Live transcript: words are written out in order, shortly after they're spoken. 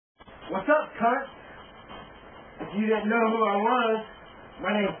What's up, cunt? If you didn't know who I was,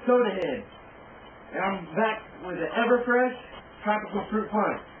 my name's Sodahead. And I'm back with an ever-fresh tropical fruit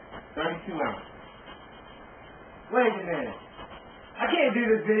punch. 32 ounce. Wait a minute. I can't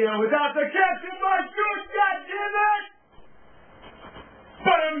do this video without the Capt and Sodahead, goddammit!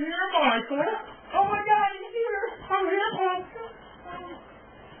 But I'm here, Michael! Oh my god, he's here! I'm here, Michael!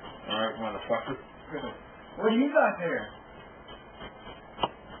 Alright, motherfucker. What do you got there?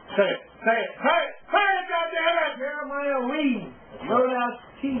 Say it, say it, say it, say it, goddammit! Jeremiah Lee, Roadhouse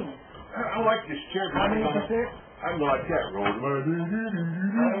Cheese. I like this chair. How many percent? I'm like that, roll. How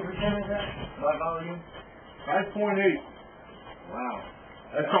many percent is that? By volume? 5.8. Wow.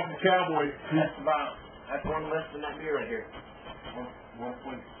 That's something Cowboys. That's one less than that beer right here. 1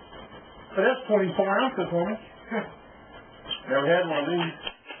 point. But that's 24 ounces for me. Never had one of these.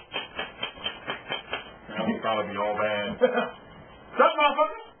 That would probably be all bad. Sup,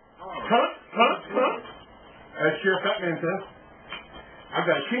 motherfucker? Huh? That's your fat man says. I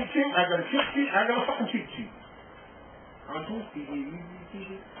got a cheat sheet, I got a fucking cheat sheet. On TV.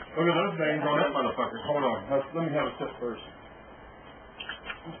 Look at those names on that motherfucker. Hold on. Let me have a sip first.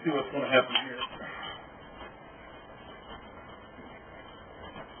 Let's see what's going to happen here.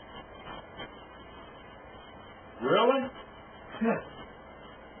 Really?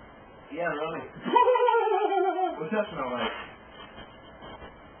 Yeah, really. What's that smell like?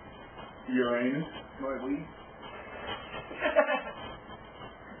 Uranus. Like weed?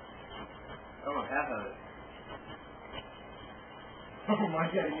 Oh, half of it. Oh my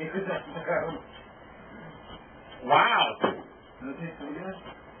god, you did that down. Wow. Does it taste so good?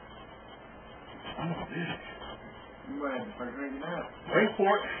 Oh, bitch. You might have to start drinking that. Wait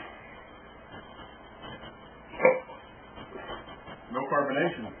for it. No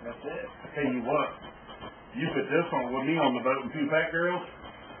carbonation. That's it. Tell you what, you put this one with me on the boat and 2 fat girls,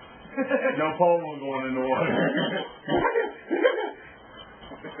 no pole going in the water.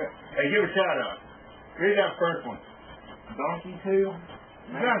 Hey, give a shout out. Read that first one. Donkey 2.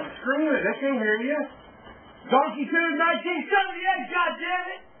 You guys are screwing it. They can't hear you. Donkey 2, 1978,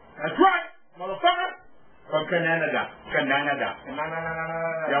 goddammit! That's right, motherfucker. From Canada. Yeah,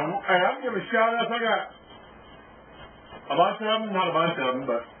 hey, I'll give a shout out. I got a bunch of them, not a bunch of them,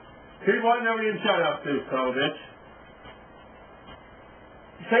 but people I never even shout out to, son of a bitch.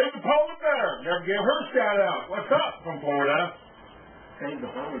 Save the polar bear. Never gave her a shout out. What's up from Florida? Save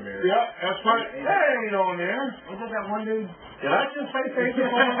the polar bear. Yeah, that's right. That ain't on there. Ain't that one dude? Did I just say save the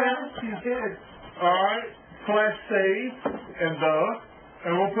polar bear? You did. Alright, slash save and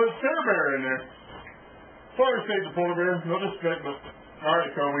we'll put Center Bear in there. Sorry to save the polar bear, no disrespect, but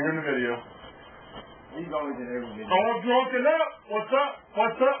alright, Cole, we're in the video. He's always in every video. Oh, drunken up! What's up?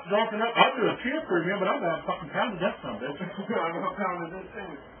 What's up? Drunken up. I'll do a cheer for you, but I'm gonna fucking pound that son of a bitch. I'm gonna pound this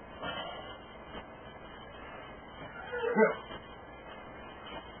thing.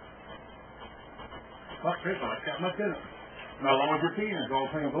 Fuck this, I got much in it. Not long as you're peeing, it's all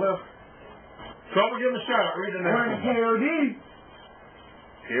things left. So we'll give him a shout out. Read the next We're in one. KOD.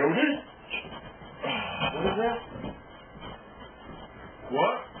 KOD? What is that?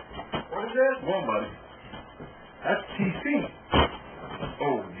 What? What is that? Go on, buddy. That's TC.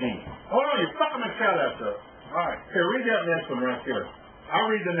 Oh, gee. Hold on, you're fucking my shout out, though. Alright, here, read that next one right here. I'll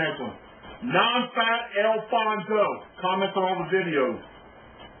read the next one. Non-fat Alfonso. Comments on all the videos.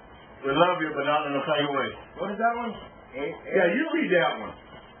 We love you, but not in the same way. What is that one? Yeah, you read that one.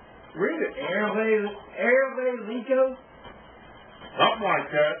 Read it. Airway Lico? Something like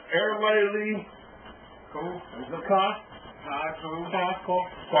that. Airway Lee. Cool. Is it cost? Cool. Cool.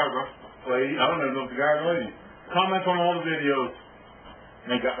 Sorry, bro. Lady. I don't know if it's a guy or lady. Comments on all the videos.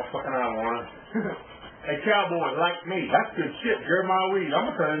 They got my fucking eye on it. Hey, cowboys like me. That's good shit. Jeremiah weed.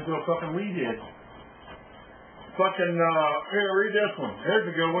 I'm going to turn into a fucking weed head. Fucking, here, read this one. Here's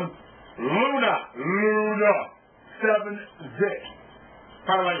a good one. Luna. 7-zit.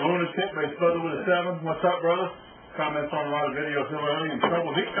 Kind of like lunatic, but it's spelled with a 7. What's up, brother? Comments on a lot of videos. Hillary in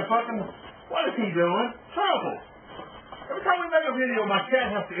trouble. He fucking, what is he doing? Trouble. Every time we make a video, my cat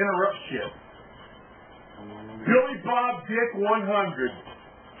has to interrupt shit. Billy Bob Dick 100.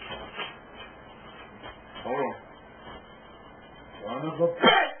 Hold on. Son of a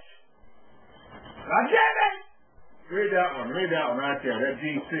bitch! God damn it! Read that one right there. That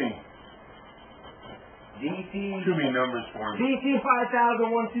GC. Too many numbers for him. DC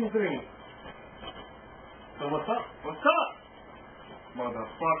 500123. So what's up?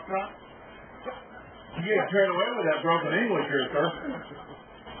 Motherfucker. You get carried away with that broken English here, sir.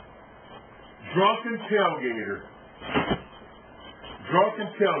 Drunken Tailgater. Drunken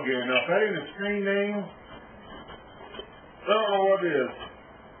Tailgater. Now, if that ain't a screen name, I don't know what it is.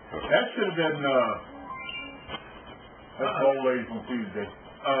 That's should have been, that's the old lady from Tuesday.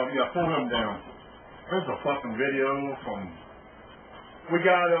 Yeah, pull him down. There's a fucking video from, we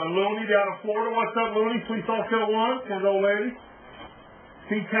got Looney down in Florida. What's up, Looney? Sweet Sauce Killer 1, for the old lady.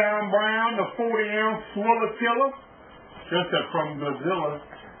 T-Town Brown, the 40-ounce Swiller Killer. Just that from Godzilla.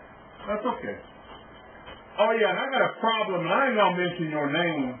 That's okay. Oh yeah, and I got a problem, and I ain't gonna mention your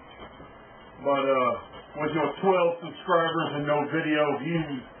name, but with your 12 subscribers and no video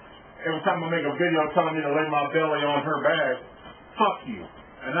views, every time I make a video telling me to lay my belly on her back, fuck you.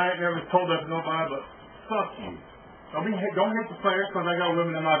 And I ain't never told that to nobody, but fuck you. Don't hate the player because I got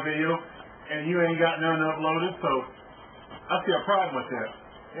women in my video, and you ain't got none uploaded, so I see a problem with that.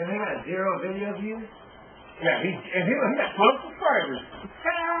 And he got 0 video views? Yeah, he got 12 subscribers.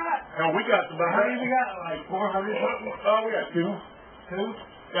 Hell, we got about, how many we got? Like 400 something? Oh, we got 2. 2?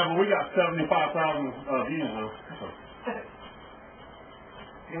 Yeah, but we got 75,000 views though.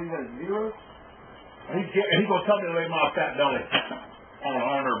 He got 0? He's gonna tell me to lay my fat belly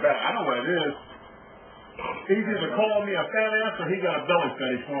on her back. I know what it is. He's either calling me a fat ass or he got a belly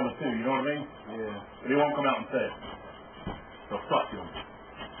fetish for me too, you know what I mean? Yeah. But he won't come out and say it. So fuck him.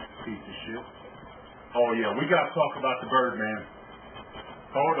 Piece of shit. Oh yeah, we gotta talk about the Birdman.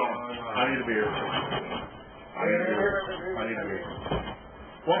 Hold on. I need a beer. I need a beer.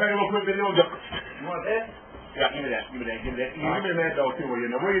 Well, make a little quick video. You want that? Yeah, give me that. Give me the Mad Dog too, will you?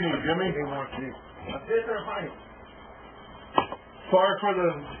 Now, what do you need, Jimmy? He wants you. A fifth or a pint? Sorry for the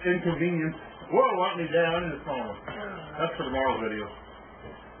inconvenience. Whoa, let me down in the phone. That's for tomorrow's video.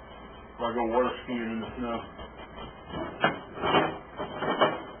 Where I go water skiing in the snow.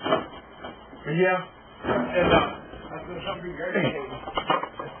 But yeah, and that's gonna come be great.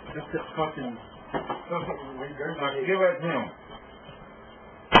 just that fucking. Give it to him.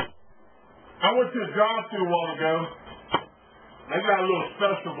 I went to a drive-thru a while ago. They got a little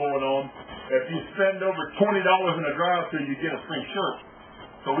special going on. If you spend over $20 in a drive-thru, you get a free shirt.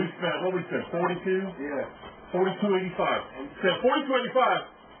 So we spent, what we spent, 42? Yeah. $42.85. Spent $42.85,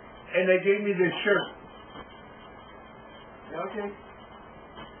 and they gave me this shirt. Yeah, okay.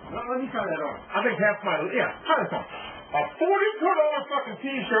 Well, let me try that on. I think half my, yeah, try this on. A $42 fucking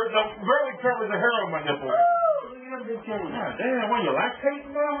t-shirt that barely covers the hair on my nipple. Woo! Look at them big change. God damn, what, you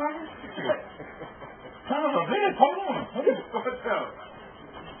lactating now, man? Son of a bitch, hold on. What's up?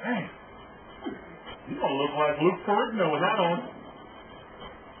 Hey, you gonna look like Luke Ferrigno with that on.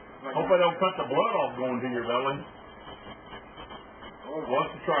 Hope I don't cut the blood off going to your belly.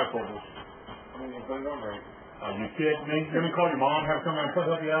 What's the trifles? I'm gonna put it on right. Are you kidding me? Let me call your mom, have her come and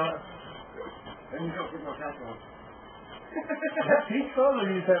help you out. Let me go put my patch on. He's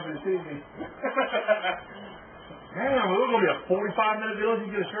southern, he's having to see me. Man, we're gonna be a 45-minute video if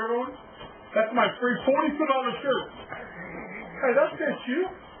you get a shirt on? That's my free $42 shirt. Hey, that fits you.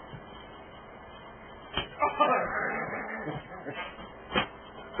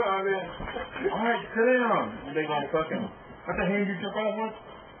 Alright, sit down. Big old fucking. That's the hand you took off with?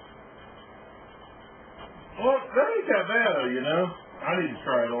 Well, that ain't that bad, though, you know. I need to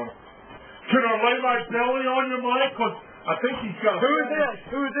try it on. Can I lay my belly on your mic? Because I think he's got a... Who is this?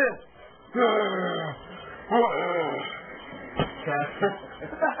 Who is this? Casper.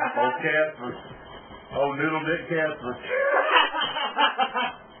 Oh, Casper. Oh, little Dick Casper.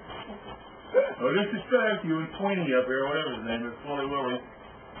 Oh, this is you and Sweeney up here, whatever his name is, Willie Willie.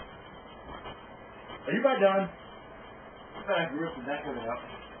 Are you about done? I ripped the back of it out.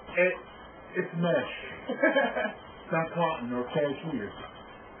 It's mesh. It's not cotton or cashmere.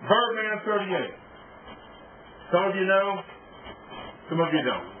 Birdman 38. Some of you know, some of you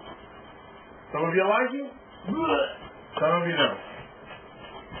don't. Some of you like it, some of you don't.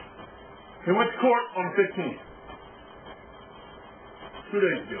 He went to court on the 15th. 2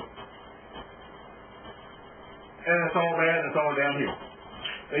 days ago. And it's all bad, it's all downhill.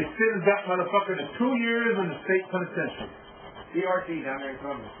 They sentenced that motherfucker to 2 years in the state penitentiary. DRT down there in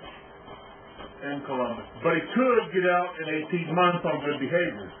Columbus. In Columbus. But he could get out in 18 months on good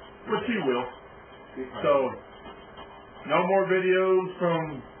behavior, which he will. So, no more videos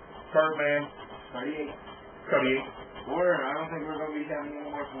from Birdman. 38. 38. Or I don't think we're going to be having any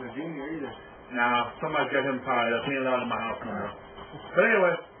more from the junior either. Nah, somebody got him tied up. He ain't allowed in my house no more. But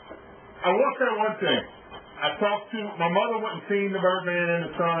anyway, I will say one thing. I talked to, my mother went and seen the Birdman and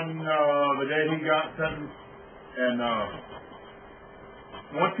the son the day he got sentenced. And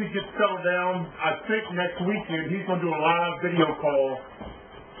once he gets settled down, I think next weekend he's going to do a live video call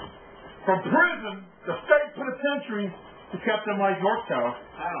from prison, the state penitentiary, to Captain Mike York's house.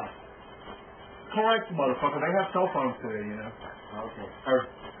 How? Collect, motherfucker. They have cell phones today, you know. Okay. Or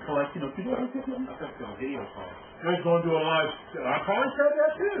collect, you know, I thought it was a video call. They're going to do a live. I probably said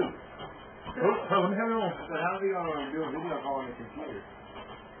that too. How's he gonna do a video call on the computer?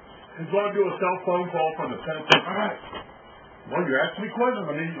 He's going to do a cell phone call from the penitentiary. Well, you're asking me questions.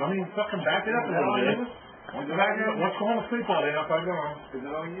 Let me fucking back it up a little bit. What's going to sleep all day upside down? Is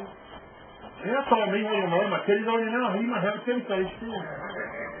it on you? Yeah, that's on me. What do you know? My kitty's on you now. He might have a kitty face too.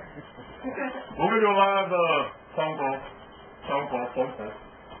 We're going to do a live phone call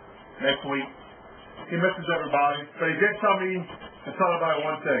next week. He misses everybody, but he did tell me to tell everybody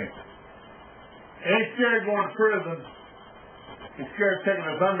one thing. He ain't scared of going to prison. He's scared of taking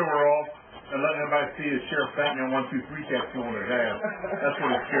his underwear off and letting everybody see his Sheriff Batman 1-2-3 tattoo on his ass. That's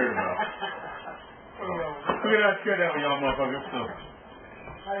what he's scared about. Look at that shit out with y'all motherfuckers. So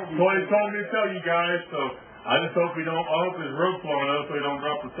what he told me to tell you guys, so I just hope I hope his rope's long enough so he don't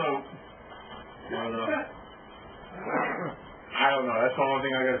drop the soap. But, I don't know. That's the only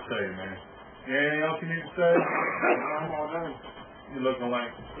thing I gotta say, man. Anything else you need to say? I'm all done. You're looking like...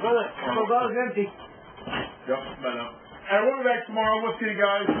 Brother, the bottle's empty. Yep, but and we'll be back tomorrow. We'll see you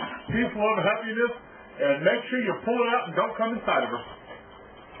guys. Peace, love, and happiness. And make sure you pull it out and don't come inside of her.